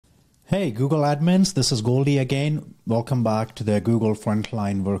Hey Google admins, this is Goldy again. Welcome back to the Google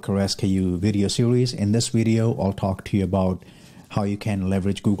Frontline Worker SKU video series. In this video, I'll talk to you about how you can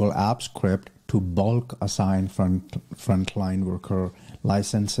leverage Google Apps Script to bulk assign Frontline Worker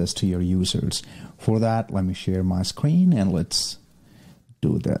licenses to your users. For that, let me share my screen and let's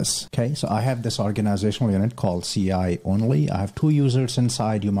do this. Okay, so I have this organizational unit called CI only. I have 2 users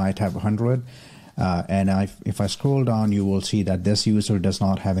inside. You might have 100. If I scroll down, you will see that this user does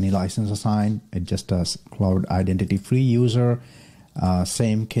not have any license assigned. It just does cloud identity free user.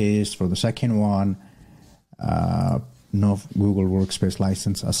 Same case for the second one. No Google Workspace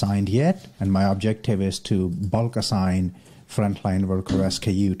license assigned yet. And my objective is to bulk assign Frontline Worker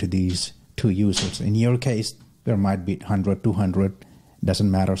SKU to these 2 users. In your case, there might be 100, 200, doesn't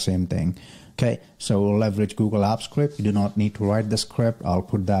matter, same thing. Okay, so we'll leverage Google Apps Script. You do not need to write the script. I'll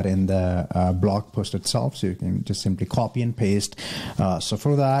put that in the blog post itself, so you can just simply copy and paste. So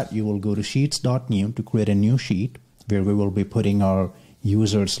for that, you will go to sheets.new to create a new sheet where we will be putting our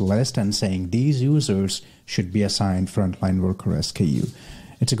users list and saying these users should be assigned Frontline Worker SKU.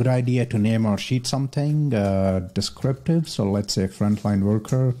 It's a good idea to name our sheet something descriptive. So let's say Frontline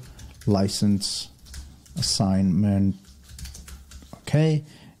Worker license assignment. Okay.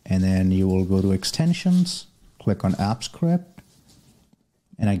 And then you will go to extensions, click on App Script,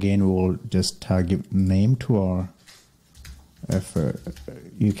 and again we will just give name to our. If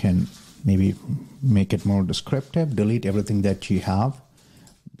you can maybe make it more descriptive, delete everything that you have,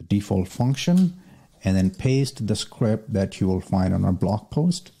 the default function, and then paste the script that you will find on our blog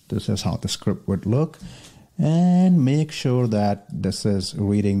post. This is how the script would look, and make sure that this is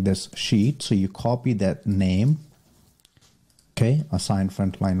reading this sheet. So you copy that name. Okay, assign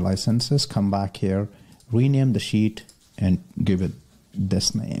Frontline licenses, come back here, rename the sheet and give it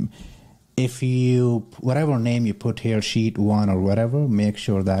this name. If you, whatever name you put here, sheet 1 or whatever, make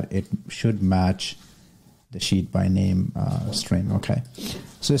sure that it should match the sheet by name string. Okay,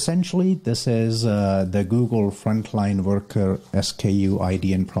 so essentially this is the Google Frontline Worker SKU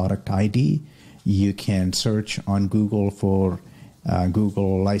ID and product ID. You can search on Google for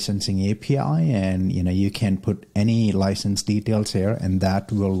Google licensing API, and you can put any license details here and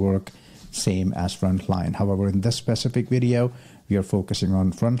that will work same as Frontline. However, in this specific video we are focusing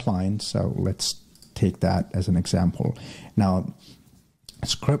on Frontline, so let's take that as an example. Now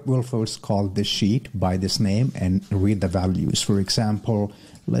script will first call this sheet by this name and read the values. For example,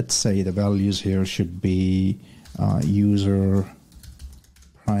 let's say the values here should be user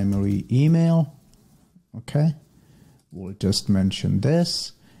primary email. Okay, we'll just mention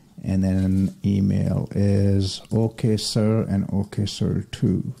this, and then email is okay sir and okay sir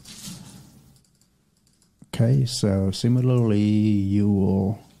too. Okay, so similarly you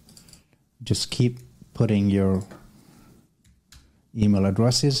will just keep putting your email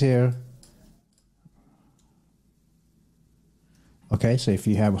addresses here. Okay, so if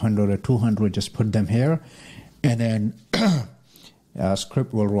you have 100 or 200, just put them here, and then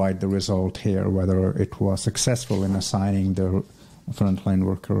script will write the result here, whether it was successful in assigning the Frontline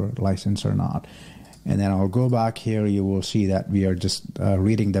Worker license or not. And then I'll go back here. You will see that we are just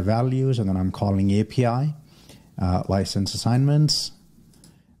reading the values, and then I'm calling API license assignments.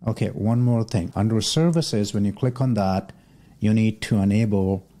 Okay, one more thing. Under services, when you click on that, you need to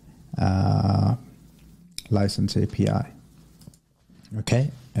enable license API.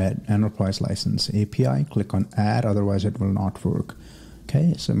 Okay, add enterprise license API, click on add, otherwise it will not work.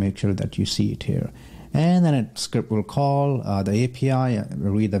 Okay, so make sure that you see it here. And then script will call the API,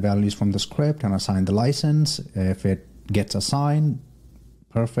 read the values from the script and assign the license. If it gets assigned,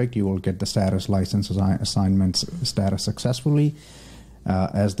 perfect, you will get the status license assignments status successfully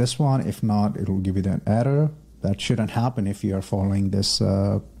as this one. If not, it will give you that error. That shouldn't happen if you are following this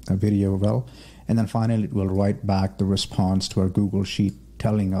video well. And then finally, it will write back the response to our Google Sheet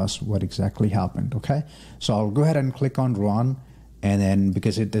telling us what exactly happened. Okay, so I'll go ahead and click on run, and then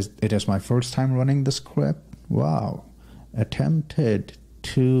because it is my first time running the script, wow, attempted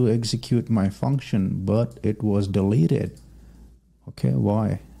to execute my function, but it was deleted. Okay,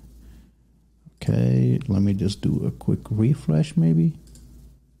 why? Okay, let me just do a quick refresh maybe.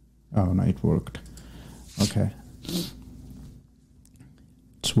 Oh no, it worked. Okay,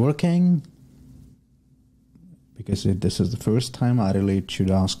 it's working. Because this is the first time, ideally it should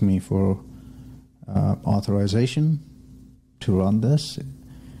ask me for authorization to run this.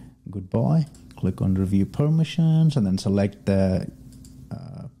 Goodbye. Click on review permissions and then select the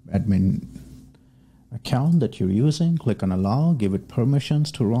admin account that you're using. Click on allow, give it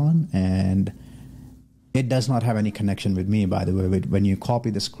permissions to run, and It does not have any connection with me, by the way. When you copy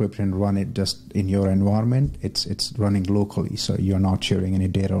the script and run it just in your environment, it's running locally, so you're not sharing any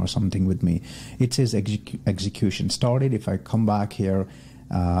data or something with me. It says execution started. If I come back here,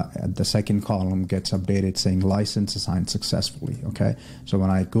 the second column gets updated saying license assigned successfully. Okay, so when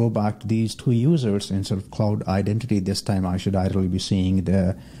I go back to these two users instead of cloud identity, this time I should ideally be seeing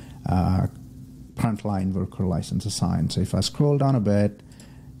the Frontline worker license assigned. So if I scroll down a bit,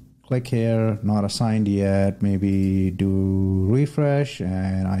 click here, not assigned yet, maybe do refresh,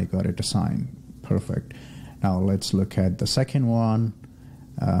 and I got it assigned. Perfect. Now let's look at the second one,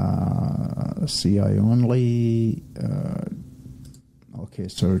 CI only, okay,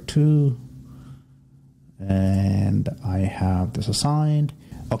 SIR2, and I have this assigned.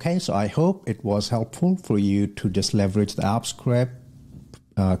 Okay, so I hope it was helpful for you to just leverage the app script,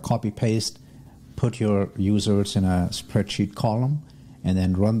 copy paste, put your users in a spreadsheet column, and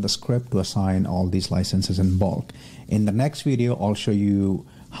then run the script to assign all these licenses in bulk. In the next video, I'll show you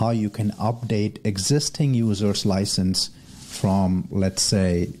how you can update existing users' license from, let's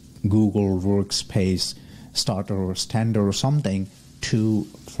say, Google Workspace Starter or Standard or something to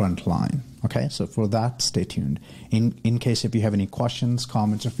Frontline. Okay, so for that, stay tuned. In case if you have any questions,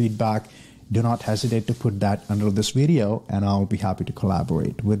 comments, or feedback, do not hesitate to put that under this video, and I'll be happy to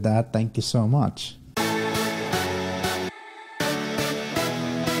collaborate. With that, thank you so much.